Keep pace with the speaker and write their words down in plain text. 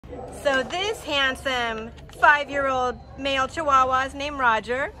So this handsome 5-year-old male Chihuahua is named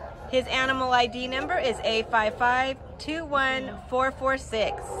Rodger. His animal ID number is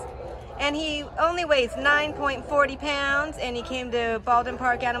A5521446. And he only weighs 9.40 pounds, and he came to Baldwin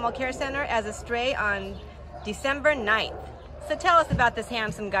Park Animal Care Center as a stray on December 9th. So tell us about this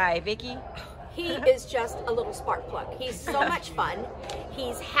handsome guy, Vicky. He is just a little spark plug. He's so much fun.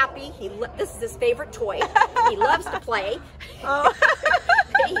 He's happy. This is his favorite toy. He loves to play. Oh.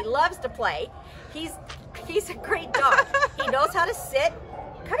 He loves to play. He's a great dog. He knows how to sit.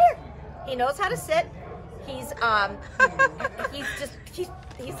 Come here. He knows how to sit. He's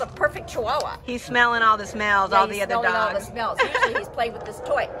a perfect Chihuahua. He's smelling all the smells, all the other dogs. All the smells. Usually he's playing with this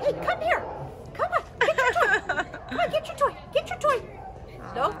toy. Hey, come here. Come on, get your toy. Come on, get your toy. Get your toy.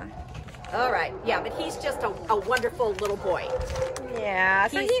 No? All right. Yeah, but he's just a wonderful little boy. Yeah.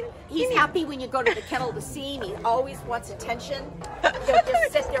 So he's happy when you go to the kennel to see him. He always wants attention. He'll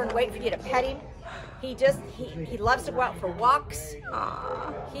just sit there and wait for you to pet him. He loves to go out for walks.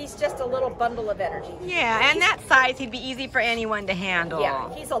 Aww. He's just a little bundle of energy. Yeah, and that size, he'd be easy for anyone to handle.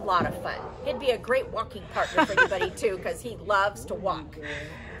 Yeah, he's a lot of fun. He'd be a great walking partner for anybody too, because he loves to walk.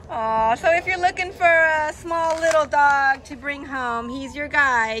 Oh, so if you're looking for a small little dog to bring home, he's your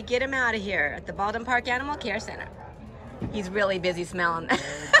guy. Get him out of here at the Baldwin Park Animal Care Center. He's really busy smelling.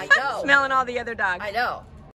 I know. Smelling all the other dogs. I know.